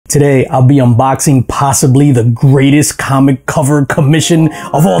Today, I'll be unboxing possibly the greatest comic cover commission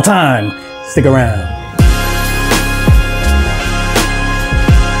of all time. Stick around.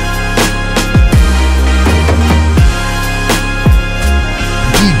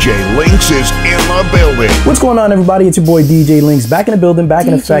 DJ Links is in the building. What's going on, everybody? It's your boy DJ Links, back in the building, back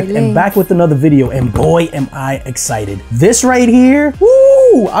in effect, and back with another video. And boy, am I excited. This right here,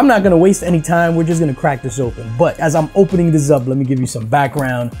 woo! I'm not gonna waste any time. We're just gonna crack this open. But as I'm opening this up, let me give you some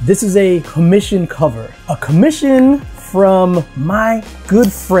background. This is a commission cover. A commission from my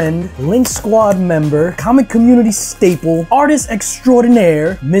good friend, Link Squad member, comic community staple, artist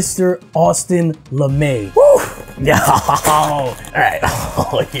extraordinaire, Mr. Austin LeMay. Woo! Yo, all right.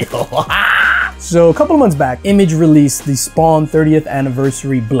 So a couple of months back, Image released the Spawn 30th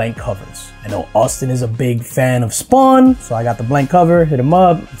anniversary blank covers. I know Austin is a big fan of Spawn, so I got the blank cover, hit him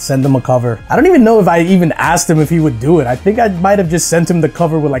up, send him a cover. I don't even know if I even asked him if he would do it. I think I might have just sent him the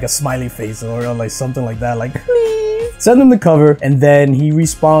cover with like a smiley face or like something like that, like please. Send him the cover, and then he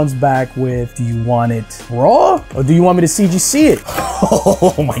responds back with, do you want it raw or do you want me to CGC it?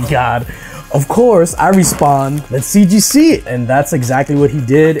 Oh my God. Of course, I respond, let's CGC it. And that's exactly what he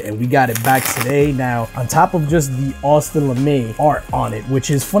did, and we got it back today. Now, on top of just the Austin LeMay art on it,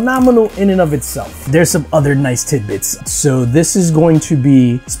 which is phenomenal in and of itself, there's some other nice tidbits. So this is going to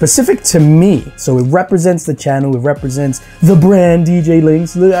be specific to me. So it represents the channel, it represents the brand DJ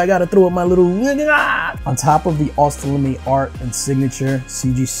Links. Look, I gotta throw up my little, on top of the Austin LeMay art and signature,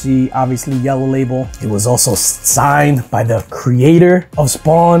 CGC, obviously yellow label. It was also signed by the creator of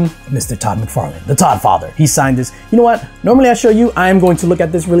Spawn, Mr. Todd McFarlane, the Todd Father. He signed this. You know what? Normally I show you. I am going to look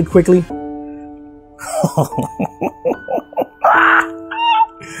at this really quickly.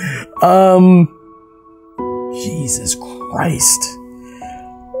 Jesus Christ.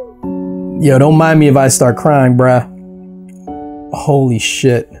 Yo, don't mind me if I start crying, bruh. Holy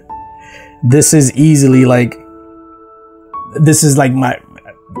shit. This is easily like, this is like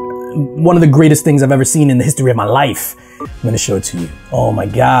one of the greatest things I've ever seen in the history of my life. I'm gonna show it to you. Oh my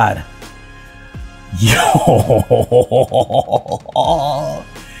God. Yo,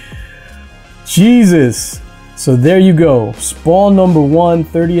 Jesus. So there you go. Spawn #1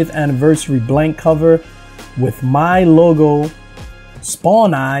 30th anniversary blank cover with my logo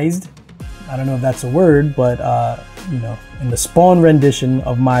spawnized. I don't know if that's a word, but you know, in the Spawn rendition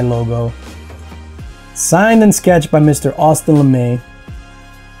of my logo. Signed and sketched by Mr. Austin LeMay.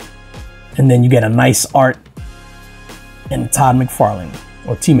 And then you get a nice art in Todd McFarlane,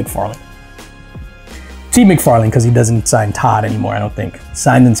 or T McFarlane. T McFarlane, because he doesn't sign Todd anymore, I don't think.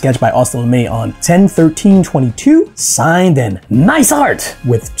 Signed and sketched by Austin LeMay on 10/13/22. Signed and nice art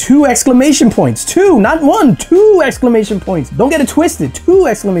with 2 exclamation points. 2, not 1, 2 exclamation points. Don't get it twisted, 2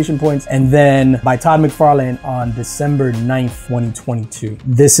 exclamation points. And then by Todd McFarlane on December 9th, 2022.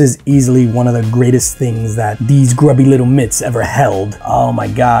 This is easily one of the greatest things that these grubby little mitts ever held. Oh my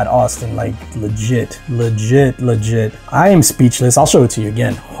God, Austin, like legit. I am speechless. I'll show it to you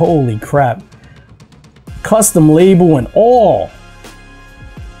again. Holy crap. Custom label and all.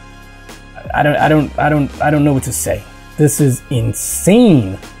 I don't know what to say. This is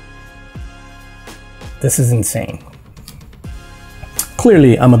insane. This is insane.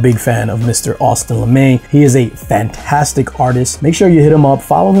 Clearly, I'm a big fan of Mr. Austin LeMay. He is a fantastic artist. Make sure you hit him up,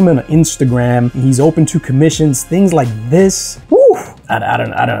 follow him on Instagram. He's open to commissions, things like this. Woo!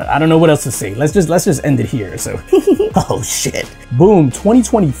 I don't know what else to say. Let's just end it here. So, oh shit. Boom,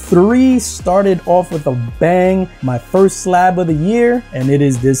 2023 started off with a bang. My first slab of the year, and it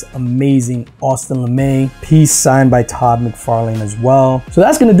is this amazing Austin LeMay piece signed by Todd McFarlane as well. So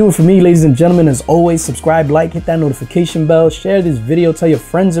that's gonna do it for me, ladies and gentlemen. As always, subscribe, like, hit that notification bell, share this video, tell your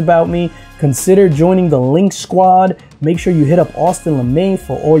friends about me. Consider joining the Link Squad. Make sure you hit up Austin LeMay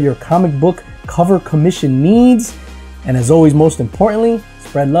for all your comic book cover commission needs. And as always, most importantly,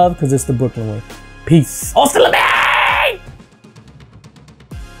 spread love because it's the Brooklyn way. Peace. Austin LeMay!